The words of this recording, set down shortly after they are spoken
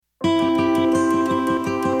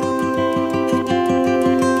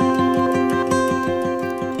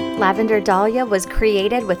Lavender Dahlia was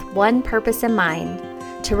created with one purpose in mind: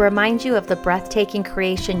 to remind you of the breathtaking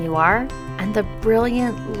creation you are and the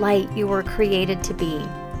brilliant light you were created to be.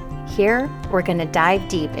 Here, we're going to dive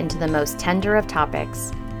deep into the most tender of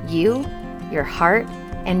topics: you, your heart,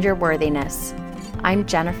 and your worthiness. I'm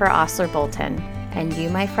Jennifer Osler Bolton, and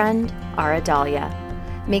you, my friend, are a Dahlia.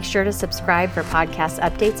 Make sure to subscribe for podcast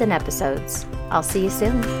updates and episodes. I'll see you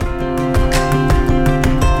soon.